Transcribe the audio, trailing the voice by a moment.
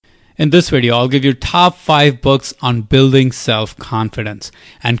In this video, I'll give you top 5 books on building self-confidence.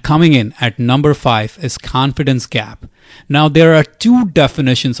 And coming in at number 5 is Confidence Gap. Now, there are two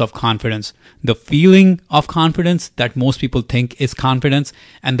definitions of confidence. The feeling of confidence that most people think is confidence,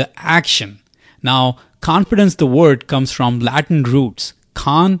 and the action. Now, confidence, the word, comes from Latin roots.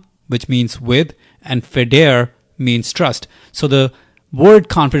 Con, which means with, and fidere means trust. So the word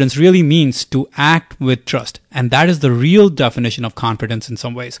confidence really means to act with trust. And that is the real definition of confidence in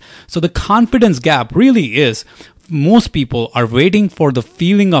some ways. So the confidence gap really is most people are waiting for the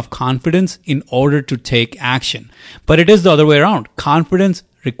feeling of confidence in order to take action. But it is the other way around. Confidence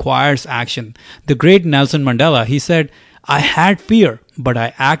requires action. The great Nelson Mandela, he said, I had fear, but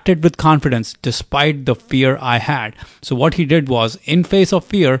I acted with confidence despite the fear I had. So what he did was, in face of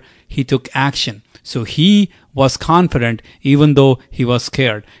fear, he took action. So he was confident even though he was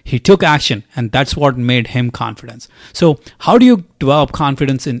scared. He took action, and that's what made him confident. So how do you develop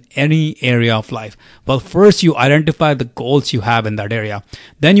confidence in any area of life? Well, first you identify the goals you have in that area.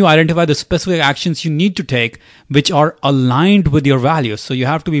 Then you identify the specific actions you need to take which are aligned with your values. So you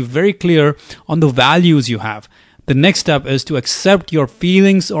have to be very clear on the values you have. The next step is to accept your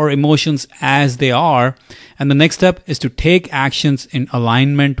feelings or emotions as they are. And the next step is to take actions in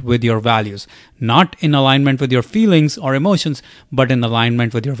alignment with your values. Not in alignment with your feelings or emotions, but in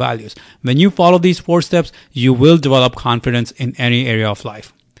alignment with your values. When you follow these 4 steps, you will develop confidence in any area of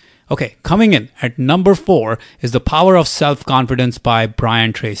life. Okay, coming in at number 4 is The Power of Self-Confidence by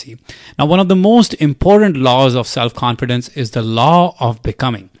Brian Tracy. Now, one of the most important laws of self-confidence is the law of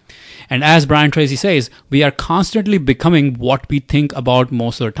becoming. And as Brian Tracy says, we are constantly becoming what we think about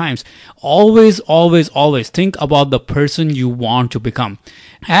most of the times. Always, always, always think about the person you want to become.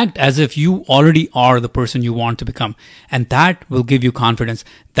 Act as if you already are the person you want to become. And that will give you confidence.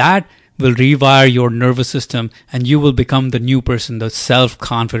 That will rewire your nervous system, and you will become the new person, the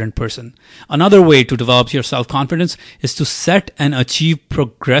self-confident person. Another way to develop your self-confidence is to set and achieve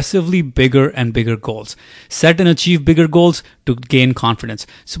progressively bigger and bigger goals. Set and achieve bigger goals to gain confidence.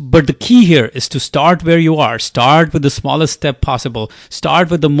 But the key here is to start where you are. Start with the smallest step possible.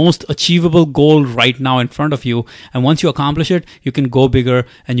 Start with the most achievable goal right now in front of you. And once you accomplish it, you can go bigger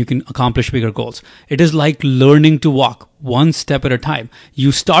and you can accomplish bigger goals. It is like learning to walk. One step at a time.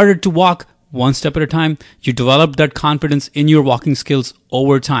 You started to walk one step at a time. You developed that confidence in your walking skills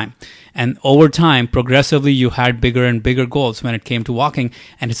over time. And over time, progressively, you had bigger and bigger goals when it came to walking.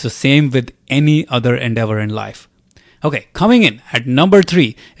 And it's the same with any other endeavor in life. Okay, coming in at number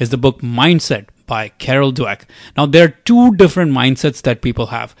 3 is the book Mindset by Carol Dweck. Now, there are 2 different mindsets that people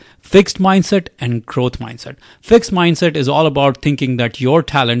have. Fixed mindset and growth mindset. Fixed mindset is all about thinking that your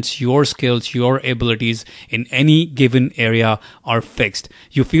talents, your skills, your abilities in any given area are fixed.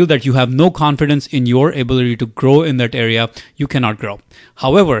 You feel that you have no confidence in your ability to grow in that area. You cannot grow.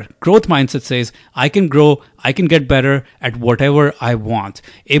 However, growth mindset says, I can grow, I can get better at whatever I want.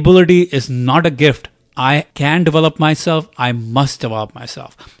 Ability is not a gift. I can develop myself. I must develop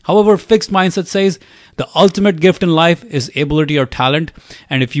myself. However, fixed mindset says the ultimate gift in life is ability or talent.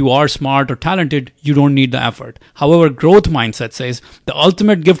 And if you are smart or talented, you don't need the effort. However, growth mindset says the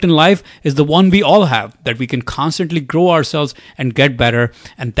ultimate gift in life is the one we all have, that we can constantly grow ourselves and get better.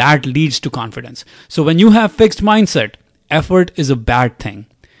 And that leads to confidence. So when you have fixed mindset, effort is a bad thing.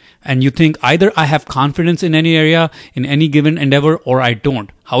 And you think either I have confidence in any area, in any given endeavor, or I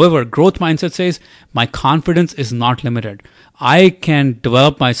don't. However, growth mindset says my confidence is not limited. I can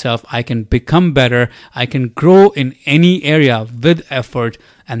develop myself. I can become better. I can grow in any area with effort.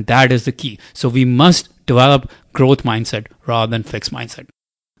 And that is the key. So we must develop growth mindset rather than fixed mindset.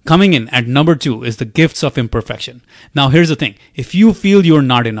 Coming in at number 2 is The Gifts of Imperfection. Now, here's the thing. If you feel you're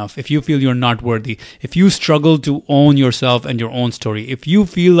not enough, if you feel you're not worthy, if you struggle to own yourself and your own story, if you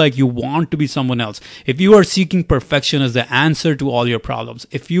feel like you want to be someone else, if you are seeking perfection as the answer to all your problems,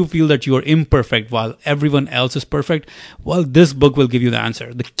 if you feel that you are imperfect while everyone else is perfect, well, this book will give you the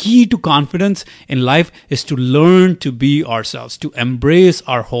answer. The key to confidence in life is to learn to be ourselves, to embrace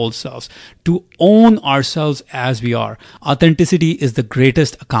our whole selves, to own ourselves as we are. Authenticity is the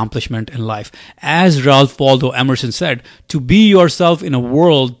greatest accomplishment in life. As Ralph Waldo Emerson said, to be yourself in a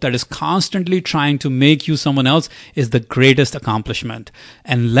world that is constantly trying to make you someone else is the greatest accomplishment.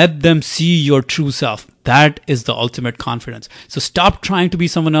 And let them see your true self. That is the ultimate confidence. So stop trying to be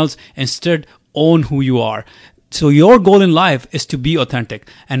someone else. Instead, own who you are. So your goal in life is to be authentic.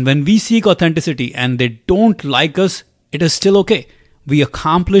 And when we seek authenticity and they don't like us, it is still okay. We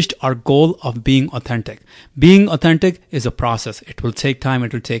accomplished our goal of being authentic. Being authentic is a process. It will take time.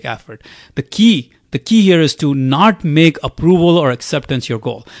 It will take effort. The key The key here is to not make approval or acceptance your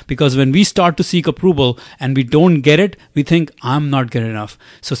goal. Because when we start to seek approval and we don't get it, we think, I'm not good enough.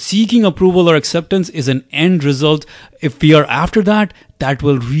 So seeking approval or acceptance is an end result. If we are after that, that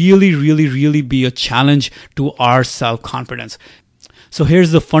will really be a challenge to our self-confidence. So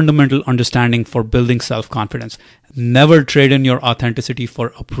here's the fundamental understanding for building self-confidence. Never trade in your authenticity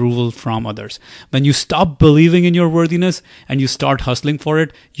for approval from others. When you stop believing in your worthiness and you start hustling for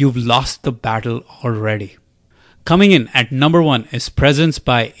it, you've lost the battle already. Coming in at number 1 is Presence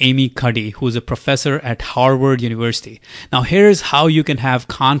by Amy Cuddy, who is a professor at Harvard University. Now here's how you can have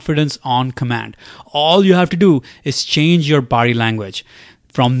confidence on command. All you have to do is change your body language.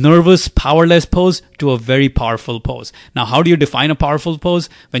 From nervous, powerless pose to a very powerful pose. Now, how do you define a powerful pose?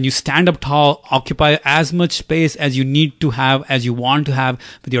 When you stand up tall, occupy as much space as you need to have, as you want to have,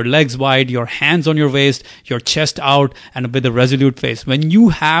 with your legs wide, your hands on your waist, your chest out, and with a resolute face. When you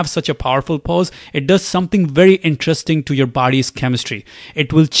have such a powerful pose, it does something very interesting to your body's chemistry.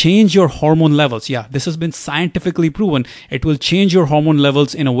 It will change your hormone levels. Yeah, this has been scientifically proven. It will change your hormone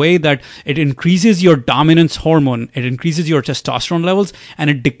levels in a way that it increases your dominance hormone, it increases your testosterone levels, and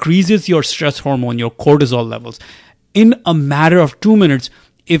it decreases your stress hormone, your cortisol levels. In a matter of 2 minutes,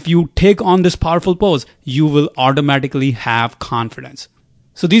 if you take on this powerful pose, you will automatically have confidence.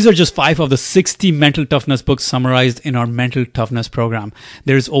 So these are just 5 of the 60 mental toughness books summarized in our mental toughness program.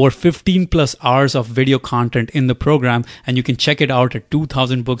 There's over 15 plus hours of video content in the program, and you can check it out at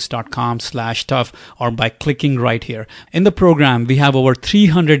 2000books.com/tough or by clicking right here. In the program, we have over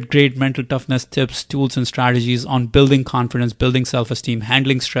 300 great mental toughness tips, tools, and strategies on building confidence, building self-esteem,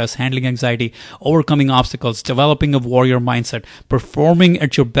 handling stress, handling anxiety, overcoming obstacles, developing a warrior mindset, performing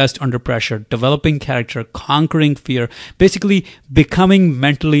at your best under pressure, developing character, conquering fear, basically becoming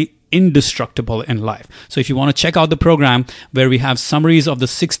mentally indestructible in life. So if you want to check out the program where we have summaries of the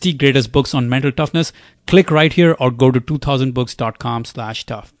 60 greatest books on mental toughness, click right here or go to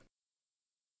 2000books.com/tough.